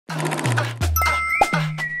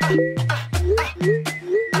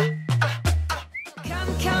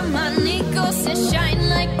shine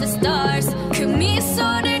like the stars. 그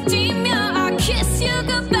미소를 띠며 I kiss you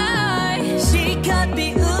goodbye. 실컷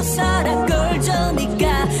비웃어라 꼴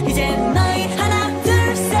좋으니까 이제 너희 하나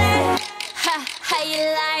둘 셋. How you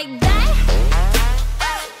like that?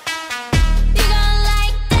 You gon'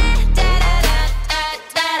 like that? Da da da da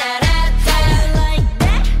da da da. You like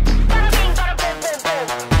that? Bada bing bada boom boom boom.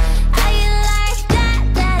 How you like that?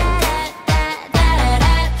 Da da da da da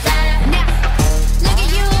da. Now look at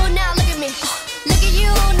you, now look at me. Look at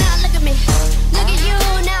you, now look at me. Look at you,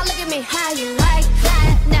 now look at me. How you like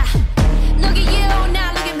that? Now look at you, now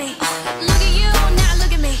look at me. Look at you, now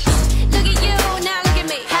look at me. Look at you, now look at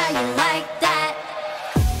me. How you like that?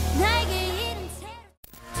 나에게 이른 채로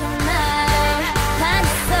정말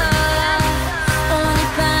반했어. 오늘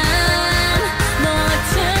밤 너와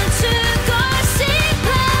춤추고 싶어.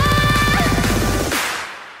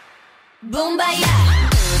 붐바야.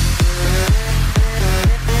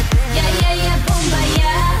 야야야 붐바야.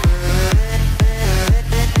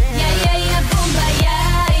 야야야 붐바야.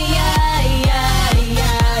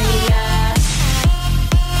 야야야야야.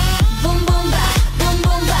 붐붐바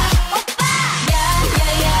붐붐바 오빠.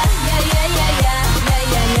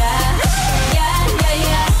 야야야야야야야야야야.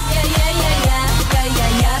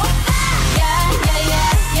 야야야야야야야야야야.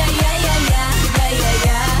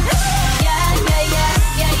 야야야야야야야야야.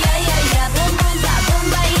 야야야야야야야. 붐붐바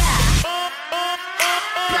붐바야.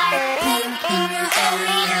 Blackpink in your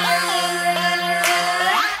area.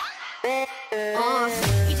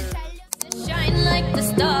 이제 달려 shine like the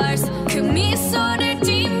stars. 그 미소를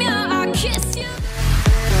띠며 I kiss you.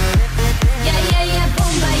 야야야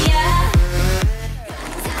붐바야.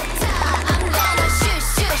 I'm gonna shoot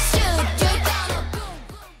shoot shoot. You're gonna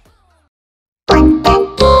boom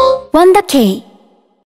boom. 원더케이